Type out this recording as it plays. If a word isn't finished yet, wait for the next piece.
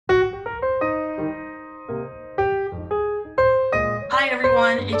Hi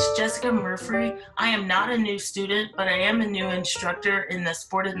everyone, it's Jessica Murphy. I am not a new student, but I am a new instructor in the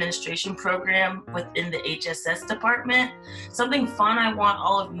sport administration program within the HSS department. Something fun I want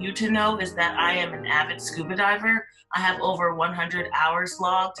all of you to know is that I am an avid scuba diver. I have over 100 hours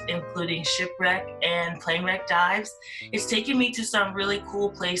logged, including shipwreck and plane wreck dives. It's taken me to some really cool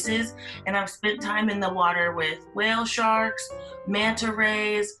places, and I've spent time in the water with whale sharks, manta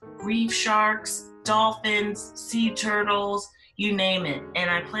rays, reef sharks, dolphins, sea turtles, you name it. And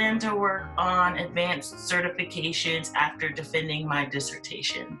I plan to work on advanced certifications after defending my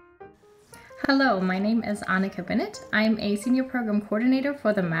dissertation. Hello, my name is Annika Bennett. I'm a Senior Program Coordinator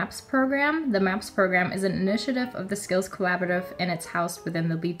for the MAPS program. The MAPS program is an initiative of the Skills Collaborative and it's housed within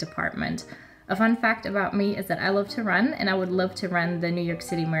the lead department. A fun fact about me is that I love to run and I would love to run the New York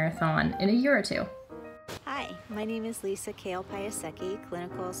City Marathon in a year or two. Hi, my name is Lisa Kale Piasecki,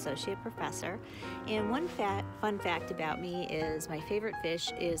 Clinical Associate Professor, and one fun fact about me is my favorite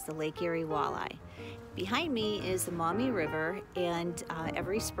fish is the Lake Erie walleye. Behind me is the Maumee River, and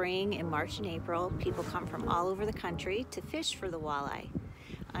every spring in March and April, people come from all over the country to fish for the walleye.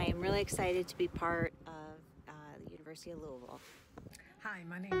 I am really excited to be part of the University of Louisville. Hi,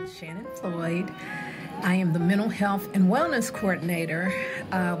 my name is Shannon Floyd. I am the Mental Health and Wellness Coordinator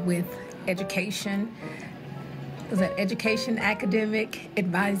with Education Academic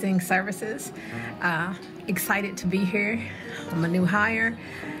Advising Services. Excited to be here. I'm a new hire.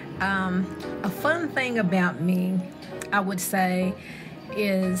 A fun thing about me, I would say,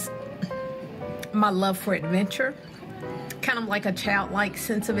 is my love for adventure. Kind of like a childlike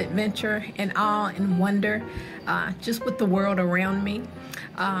sense of adventure and awe and wonder just with the world around me.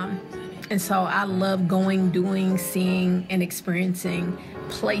 And so I love going, doing, seeing, and experiencing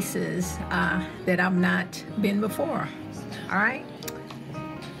places that I've not been before. All right?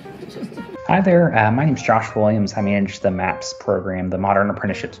 Hi there, my name is Josh Williams. I manage the MAPS program, the Modern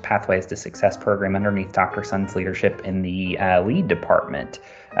Apprenticeships Pathways to Success program underneath Dr. Sun's leadership in the lead department.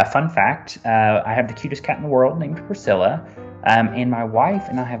 A fun fact, I have the cutest cat in the world named Priscilla, and my wife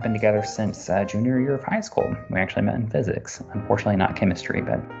and I have been together since junior year of high school. We actually met in physics, unfortunately not chemistry,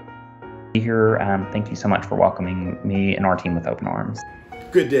 but here, thank you so much for welcoming me and our team with open arms.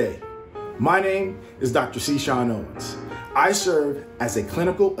 Good day. My name is Dr. C. Sean Owens. I serve as a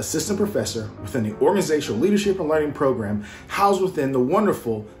clinical assistant professor within the Organizational Leadership and Learning program housed within the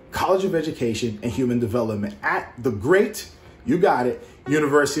wonderful College of Education and Human Development at the great, you got it,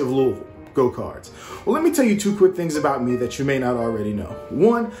 University of Louisville. Go Cards. Well, let me tell you two quick things about me that you may not already know.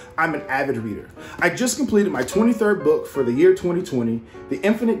 One, I'm an avid reader. I just completed my 23rd book for the year 2020, The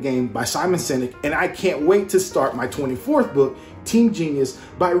Infinite Game by Simon Sinek, and I can't wait to start my 24th book, Team Genius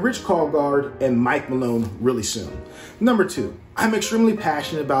by Rich Carlgard and Mike Malone really soon. Number two, I'm extremely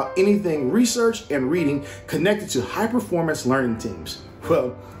passionate about anything research and reading connected to high-performance learning teams.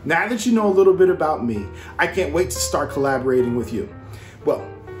 Well, now that you know a little bit about me, I can't wait to start collaborating with you. Well,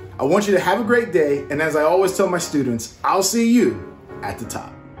 I want you to have a great day, and as I always tell my students, I'll see you at the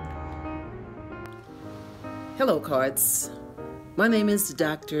top. Hello, Cards. My name is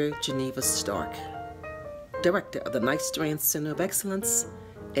Dr. Geneva Stark, Director of the Nystrand Center of Excellence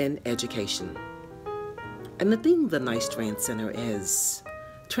in Education. And the theme of the Nystrand Center is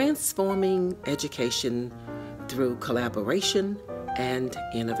transforming education through collaboration and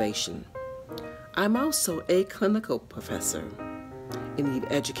innovation. I'm also a clinical professor in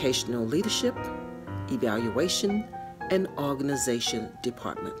the Educational Leadership, Evaluation, and Organization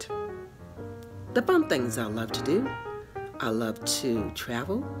Department. The fun things I love to do: I love to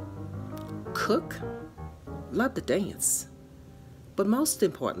travel, cook, love to dance, but most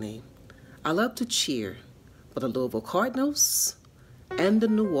importantly, I love to cheer for the Louisville Cardinals and the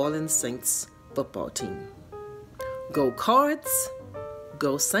New Orleans Saints football team. Go Cards,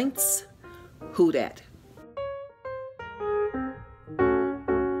 go Saints, who dat?